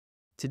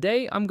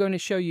Today, I'm going to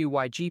show you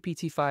why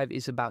GPT-5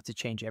 is about to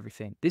change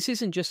everything. This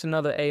isn't just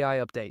another AI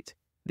update.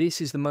 This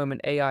is the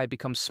moment AI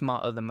becomes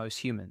smarter than most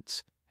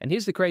humans. And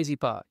here's the crazy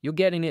part, you're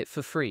getting it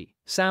for free.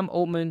 Sam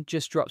Altman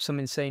just dropped some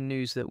insane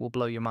news that will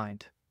blow your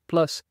mind.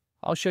 Plus,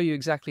 I'll show you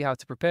exactly how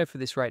to prepare for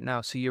this right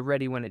now so you're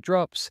ready when it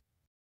drops.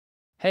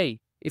 Hey,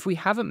 if we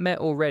haven't met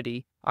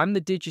already, I'm the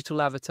digital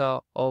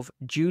avatar of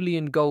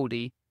Julian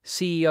Goldie,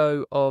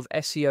 CEO of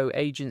SEO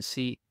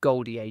agency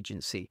Goldie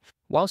Agency.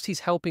 Whilst he's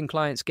helping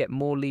clients get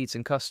more leads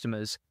and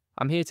customers,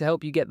 I'm here to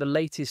help you get the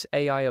latest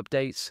AI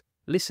updates.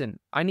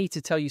 Listen, I need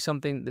to tell you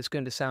something that's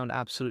going to sound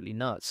absolutely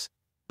nuts,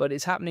 but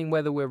it's happening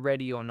whether we're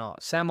ready or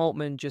not. Sam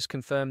Altman just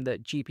confirmed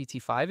that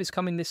GPT-5 is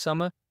coming this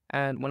summer,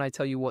 and when I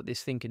tell you what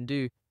this thing can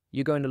do,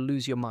 you're going to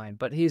lose your mind.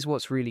 But here's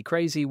what's really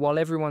crazy. While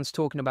everyone's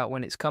talking about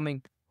when it's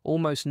coming,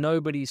 almost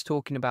nobody's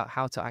talking about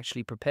how to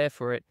actually prepare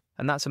for it,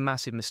 and that's a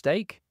massive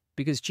mistake,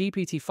 because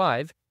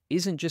GPT-5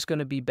 isn't just going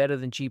to be better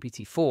than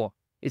GPT-4.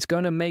 It's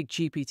going to make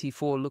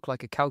GPT-4 look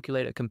like a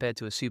calculator compared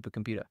to a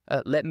supercomputer.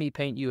 Let me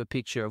paint you a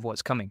picture of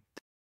what's coming.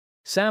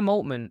 Sam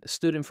Altman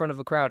stood in front of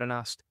a crowd and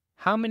asked,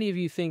 how many of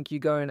you think you're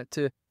going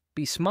to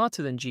be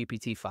smarter than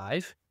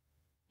GPT-5?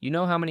 You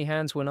know how many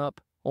hands went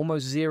up?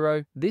 Almost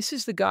zero. This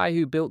is the guy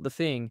who built the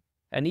thing,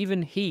 and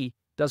even he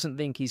doesn't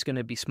think he's going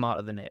to be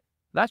smarter than it.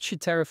 That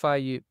should terrify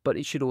you, but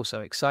it should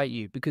also excite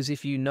you, because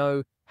if you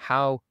know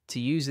how to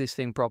use this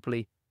thing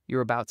properly,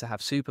 you're about to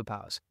have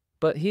superpowers.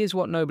 But here's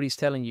what nobody's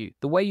telling you.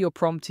 The way you're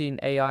prompting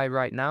AI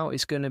right now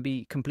is going to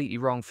be completely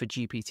wrong for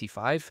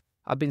GPT-5.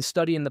 I've been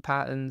studying the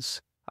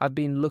patterns. I've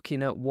been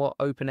looking at what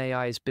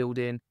OpenAI is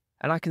building,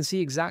 and I can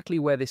see exactly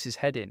where this is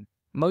heading.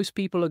 Most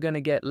people are going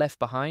to get left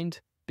behind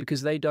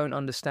because they don't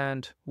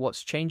understand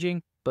what's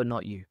changing, but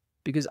not you.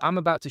 Because I'm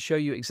about to show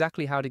you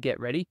exactly how to get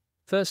ready.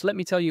 First, let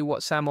me tell you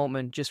what Sam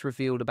Altman just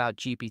revealed about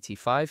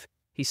GPT-5.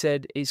 He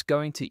said it's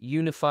going to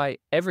unify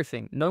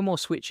everything. No more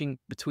switching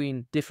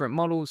between different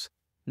models.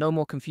 No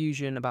more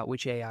confusion about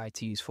which AI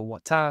to use for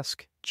what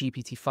task.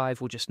 GPT-5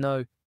 will just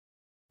know.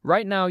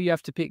 Right now, you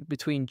have to pick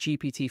between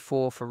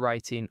GPT-4 for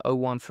writing,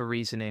 o1 for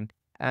reasoning,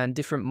 and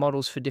different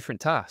models for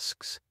different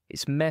tasks.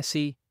 It's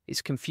messy,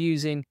 it's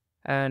confusing,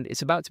 and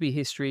it's about to be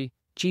history.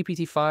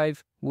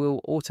 GPT-5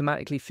 will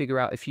automatically figure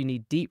out if you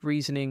need deep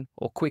reasoning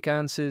or quick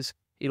answers.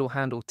 It'll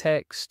handle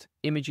text,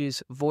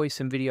 images, voice,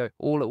 and video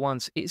all at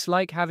once. It's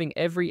like having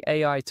every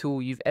AI tool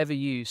you've ever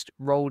used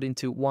rolled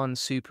into one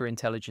super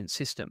intelligent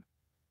system.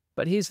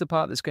 But here's the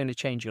part that's going to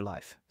change your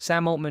life.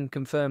 Sam Altman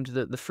confirmed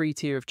that the free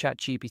tier of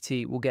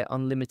ChatGPT will get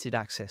unlimited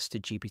access to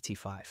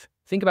GPT-5.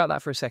 Think about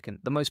that for a second.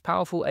 The most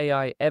powerful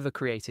AI ever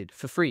created,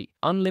 for free,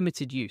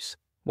 unlimited use.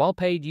 While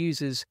paid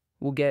users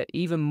will get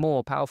even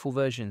more powerful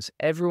versions,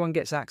 everyone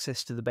gets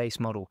access to the base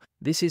model.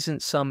 This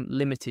isn't some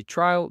limited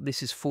trial,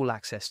 this is full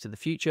access to the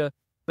future.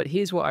 But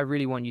here's what I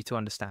really want you to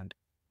understand.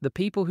 The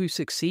people who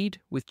succeed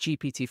with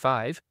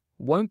GPT-5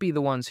 won't be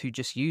the ones who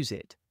just use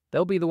it.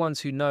 They'll be the ones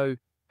who know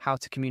how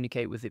to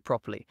communicate with it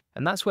properly.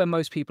 And that's where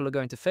most people are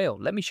going to fail.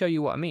 Let me show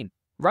you what I mean.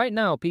 Right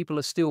now, people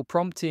are still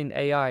prompting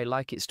AI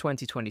like it's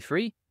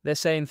 2023. They're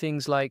saying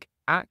things like,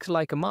 act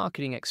like a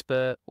marketing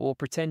expert or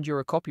pretend you're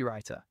a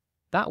copywriter.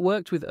 That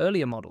worked with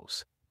earlier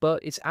models,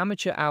 but it's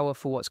amateur hour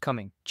for what's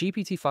coming.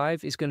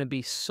 GPT-5 is going to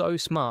be so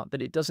smart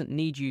that it doesn't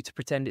need you to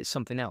pretend it's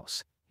something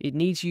else. It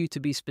needs you to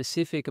be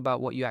specific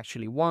about what you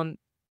actually want.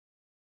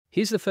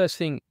 Here's the first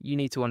thing you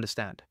need to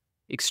understand.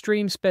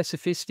 Extreme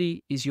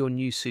specificity is your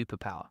new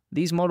superpower.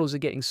 These models are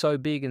getting so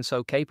big and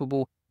so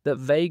capable that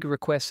vague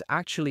requests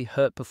actually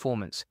hurt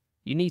performance.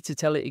 You need to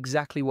tell it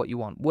exactly what you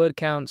want. Word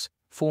counts,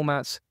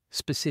 formats,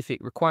 specific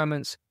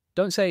requirements.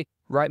 Don't say,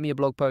 write me a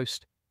blog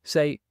post.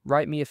 Say,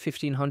 write me a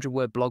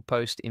 1,500-word blog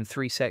post in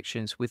 3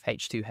 sections with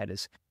H2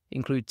 headers.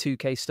 Include 2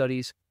 case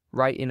studies,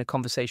 write in a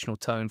conversational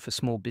tone for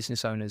small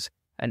business owners,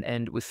 and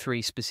end with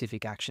 3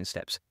 specific action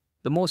steps.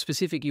 The more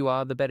specific you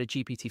are, the better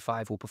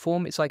GPT-5 will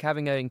perform. It's like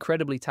having an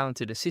incredibly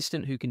talented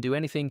assistant who can do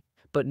anything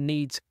but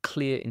needs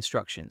clear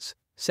instructions.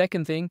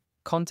 Second thing,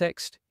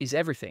 context is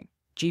everything.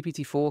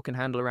 GPT-4 can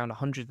handle around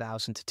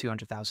 100,000 to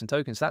 200,000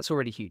 tokens. That's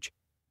already huge.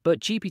 But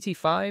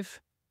GPT-5,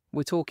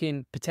 we're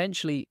talking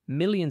potentially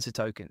millions of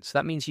tokens.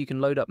 That means you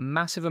can load up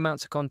massive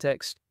amounts of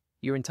context,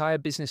 your entire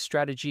business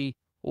strategy,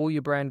 all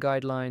your brand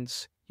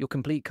guidelines, your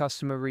complete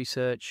customer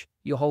research,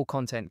 your whole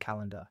content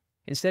calendar.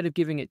 Instead of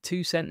giving it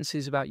 2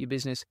 sentences about your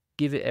business,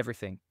 give it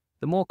everything.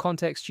 The more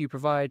context you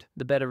provide,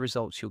 the better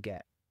results you'll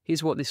get.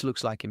 Here's what this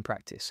looks like in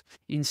practice.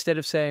 Instead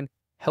of saying,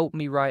 help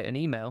me write an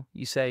email,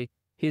 you say,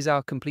 here's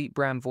our complete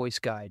brand voice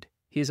guide.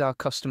 Here's our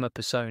customer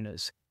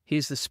personas.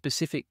 Here's the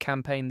specific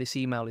campaign this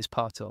email is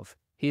part of.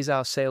 Here's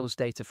our sales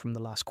data from the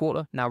last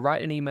quarter. Now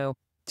write an email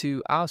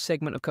to our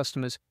segment of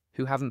customers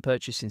who haven't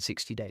purchased in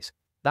 60 days.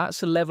 That's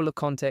the level of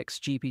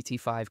context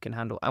GPT-5 can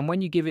handle. And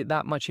when you give it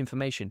that much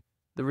information,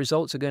 the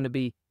results are going to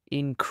be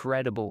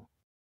incredible.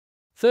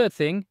 Third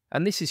thing,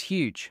 and this is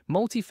huge,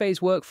 multi-phase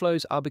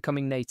workflows are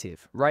becoming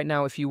native. Right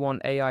now, if you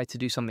want AI to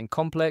do something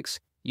complex,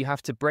 you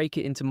have to break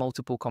it into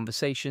multiple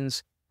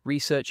conversations,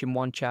 research in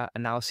one chat,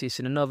 analysis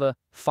in another,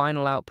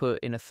 final output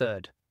in a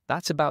third.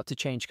 That's about to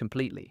change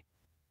completely.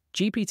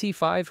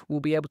 GPT-5 will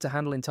be able to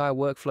handle entire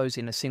workflows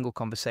in a single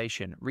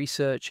conversation: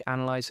 research,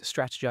 analyze,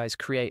 strategize,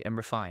 create, and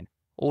refine,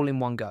 all in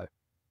one go.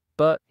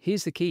 But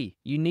here's the key: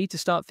 you need to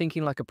start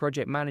thinking like a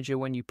project manager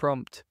when you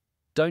prompt.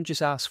 Don't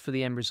just ask for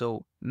the end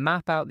result.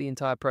 Map out the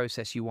entire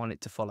process you want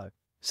it to follow.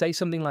 Say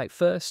something like,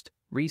 first,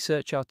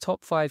 research our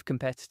top 5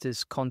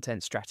 competitors'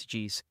 content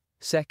strategies.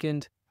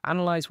 Second,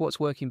 analyze what's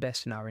working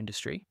best in our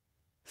industry.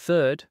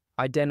 Third,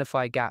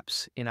 identify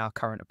gaps in our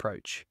current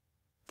approach.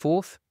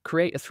 Fourth,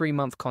 create a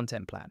 3-month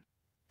content plan.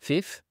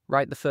 Fifth,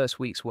 write the first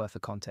week's worth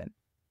of content.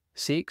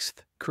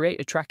 Sixth,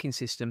 create a tracking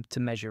system to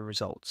measure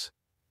results.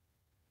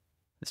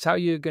 That's how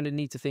you're going to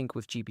need to think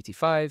with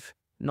GPT-5,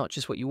 not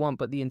just what you want,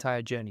 but the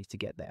entire journey to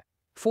get there.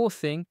 Fourth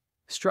thing,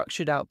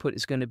 structured output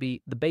is going to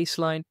be the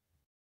baseline.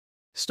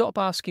 Stop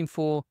asking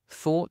for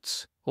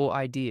thoughts or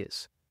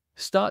ideas.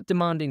 Start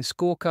demanding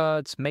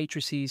scorecards,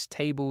 matrices,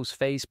 tables,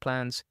 phase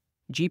plans.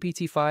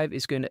 GPT-5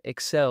 is going to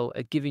excel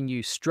at giving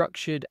you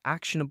structured,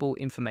 actionable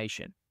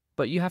information,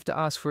 but you have to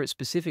ask for it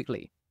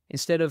specifically.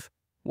 Instead of,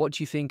 what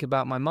do you think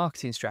about my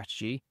marketing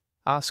strategy?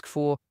 Ask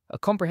for a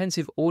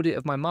comprehensive audit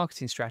of my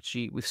marketing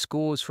strategy with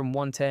scores from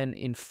 1-10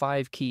 in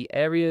 5 key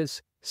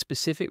areas,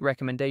 specific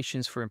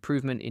recommendations for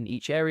improvement in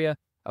each area,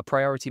 a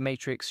priority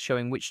matrix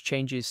showing which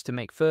changes to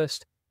make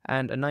first,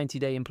 and a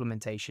 90-day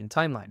implementation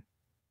timeline.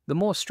 The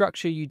more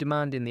structure you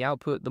demand in the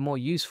output, the more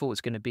useful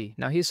it's going to be.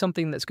 Now, here's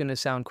something that's going to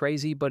sound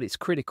crazy, but it's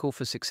critical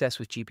for success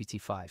with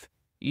GPT-5.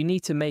 You need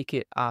to make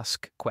it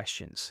ask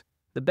questions.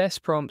 The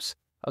best prompts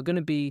are going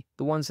to be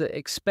the ones that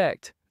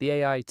expect the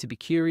AI to be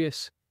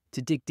curious,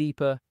 to dig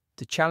deeper,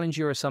 to challenge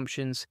your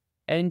assumptions.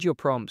 End your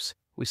prompts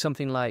with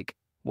something like,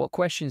 what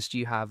questions do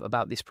you have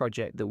about this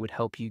project that would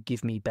help you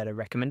give me better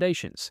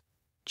recommendations?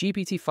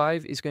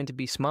 GPT-5 is going to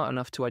be smart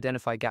enough to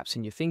identify gaps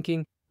in your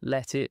thinking.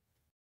 Let it.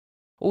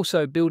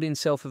 Also, build in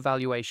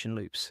self-evaluation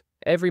loops.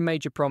 Every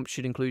major prompt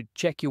should include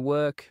check your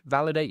work,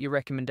 validate your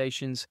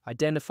recommendations,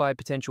 identify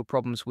potential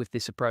problems with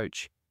this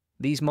approach.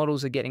 These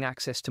models are getting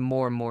access to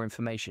more and more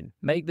information.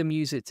 Make them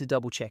use it to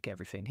double-check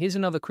everything. Here's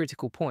another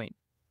critical point.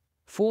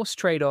 Force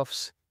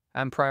trade-offs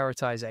and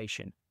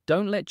prioritization.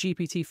 Don't let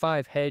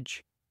GPT-5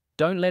 hedge.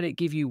 Don't let it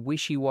give you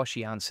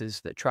wishy-washy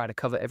answers that try to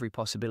cover every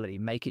possibility.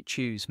 Make it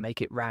choose,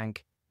 make it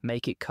rank,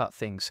 make it cut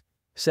things.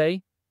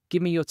 Say,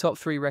 give me your top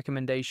 3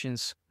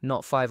 recommendations,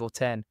 not 5 or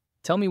 10.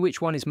 Tell me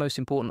which one is most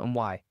important and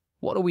why.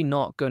 What are we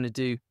not going to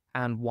do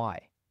and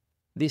why?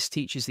 This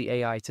teaches the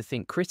AI to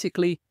think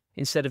critically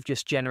instead of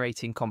just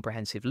generating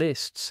comprehensive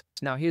lists.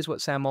 Now, here's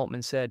what Sam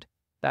Altman said.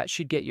 That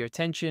should get your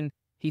attention.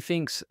 He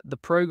thinks the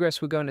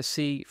progress we're going to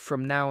see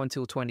from now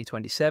until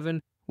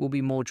 2027 will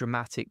be more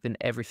dramatic than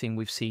everything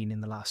we've seen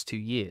in the last 2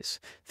 years.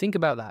 Think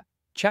about that.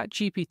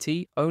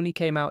 ChatGPT only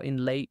came out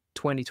in late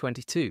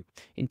 2022.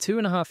 In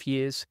 2.5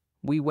 years,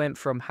 we went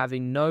from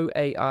having no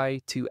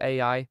AI to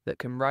AI that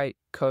can write,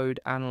 code,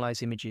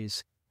 analyze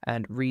images,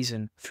 and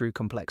reason through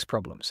complex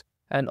problems.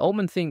 And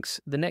Altman thinks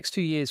the next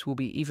 2 years will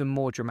be even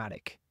more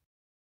dramatic.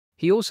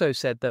 He also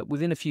said that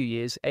within a few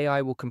years,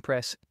 AI will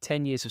compress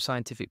 10 years of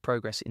scientific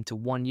progress into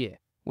 1 year.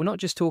 We're not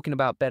just talking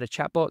about better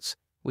chatbots,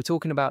 we're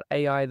talking about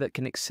AI that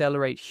can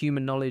accelerate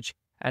human knowledge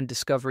and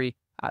discovery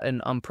at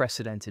an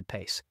unprecedented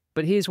pace.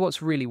 But here's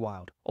what's really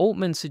wild.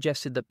 Altman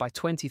suggested that by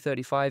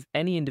 2035,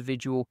 any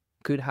individual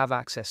could have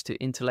access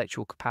to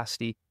intellectual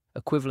capacity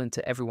equivalent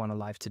to everyone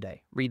alive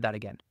today. Read that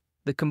again.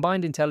 The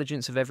combined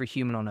intelligence of every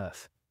human on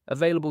Earth,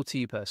 available to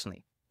you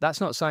personally. That's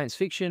not science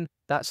fiction,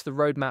 that's the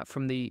roadmap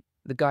from the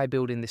guy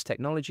building this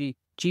technology.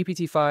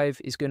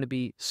 GPT-5 is going to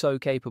be so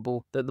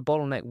capable that the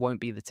bottleneck won't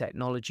be the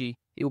technology,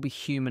 it will be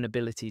human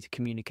ability to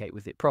communicate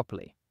with it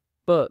properly.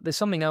 But there's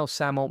something else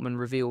Sam Altman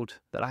revealed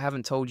that I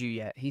haven't told you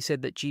yet. He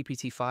said that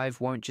GPT-5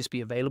 won't just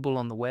be available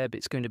on the web,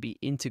 it's going to be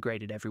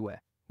integrated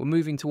everywhere. We're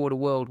moving toward a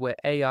world where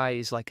AI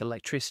is like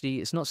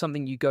electricity. It's not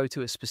something you go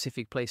to a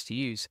specific place to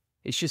use.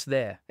 It's just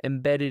there,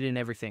 embedded in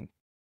everything.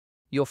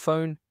 Your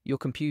phone, your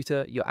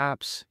computer, your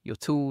apps, your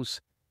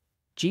tools.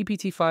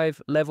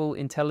 GPT-5 level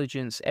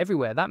intelligence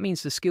everywhere. That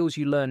means the skills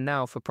you learn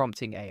now for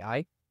prompting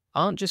AI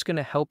aren't just going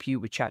to help you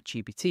with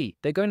ChatGPT.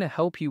 They're going to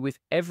help you with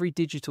every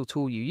digital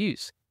tool you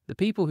use. The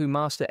people who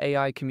master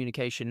AI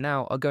communication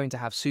now are going to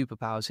have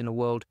superpowers in a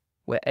world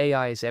where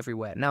AI is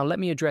everywhere. Now, let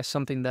me address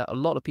something that a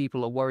lot of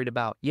people are worried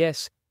about.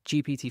 Yes,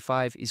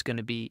 GPT-5 is going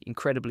to be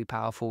incredibly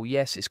powerful.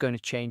 Yes, it's going to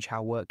change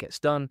how work gets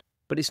done,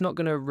 but it's not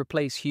going to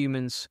replace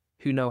humans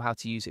who know how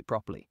to use it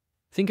properly.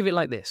 Think of it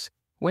like this.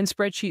 When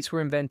spreadsheets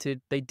were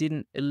invented, they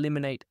didn't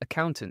eliminate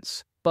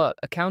accountants, but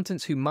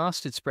accountants who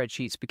mastered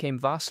spreadsheets became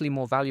vastly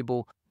more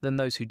valuable than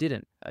those who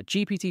didn't.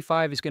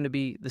 GPT-5 is going to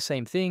be the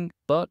same thing,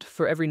 but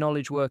for every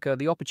knowledge worker,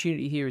 the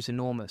opportunity here is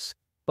enormous,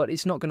 but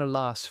it's not going to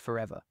last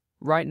forever.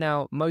 Right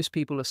now, most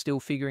people are still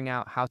figuring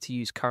out how to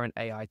use current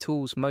AI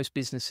tools. Most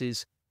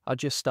businesses are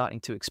just starting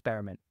to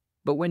experiment.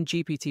 But when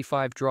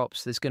GPT-5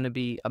 drops, there's going to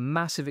be a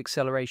massive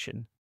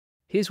acceleration.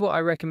 Here's what I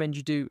recommend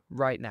you do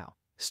right now.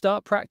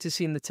 Start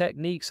practicing the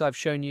techniques I've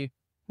shown you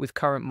with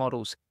current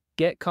models.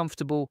 Get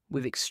comfortable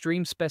with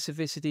extreme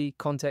specificity,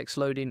 context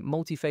loading,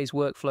 multi-phase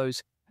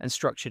workflows, and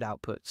structured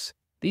outputs.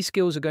 These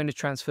skills are going to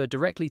transfer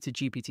directly to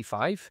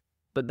GPT-5,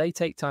 but they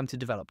take time to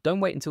develop.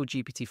 Don't wait until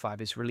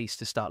GPT-5 is released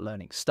to start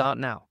learning. Start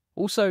now.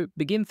 Also,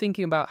 begin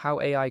thinking about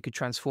how AI could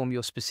transform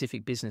your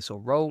specific business or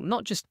role.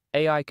 Not just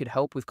AI could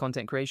help with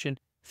content creation.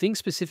 Think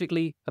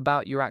specifically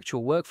about your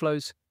actual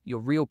workflows, your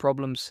real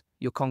problems,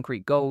 your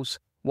concrete goals.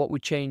 What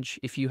would change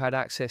if you had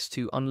access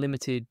to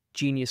unlimited,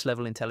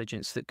 genius-level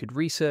intelligence that could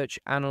research,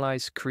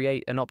 analyze,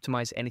 create, and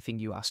optimize anything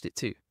you asked it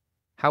to?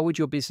 How would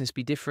your business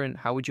be different?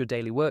 How would your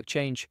daily work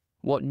change?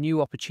 What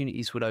new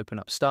opportunities would open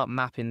up? Start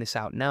mapping this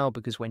out now,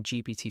 because when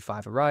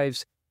GPT-5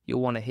 arrives,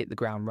 you'll want to hit the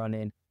ground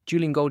running.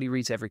 Julian Goldie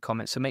reads every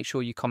comment, so make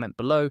sure you comment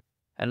below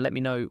and let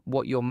me know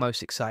what you're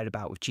most excited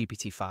about with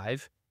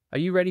GPT-5. Are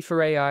you ready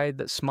for AI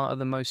that's smarter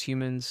than most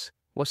humans?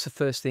 What's the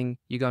first thing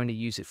you're going to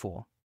use it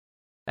for?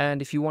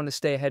 And if you want to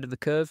stay ahead of the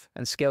curve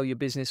and scale your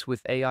business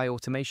with AI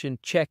automation,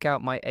 check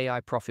out my AI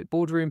Profit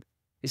Boardroom.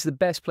 It's the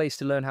best place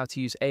to learn how to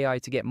use AI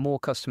to get more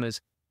customers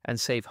and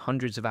save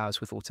hundreds of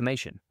hours with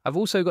automation. I've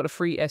also got a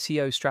free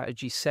SEO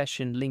strategy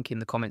session link in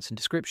the comments and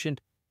description.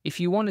 If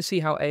you want to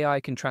see how AI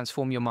can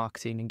transform your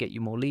marketing and get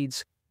you more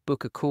leads,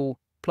 book a call.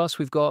 Plus,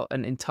 we've got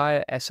an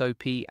entire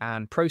SOP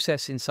and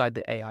process inside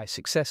the AI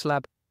Success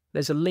Lab.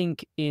 There's a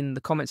link in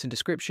the comments and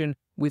description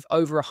with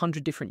over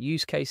 100 different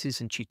use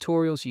cases and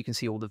tutorials. You can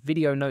see all the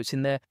video notes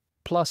in there,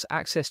 plus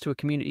access to a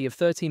community of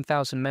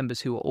 13,000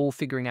 members who are all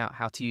figuring out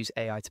how to use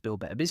AI to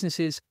build better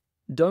businesses.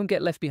 Don't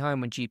get left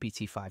behind when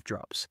GPT-5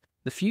 drops.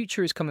 The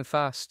future is coming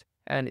fast,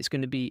 and it's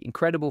going to be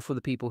incredible for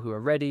the people who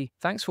are ready.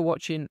 Thanks for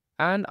watching,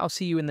 and I'll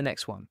see you in the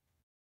next one.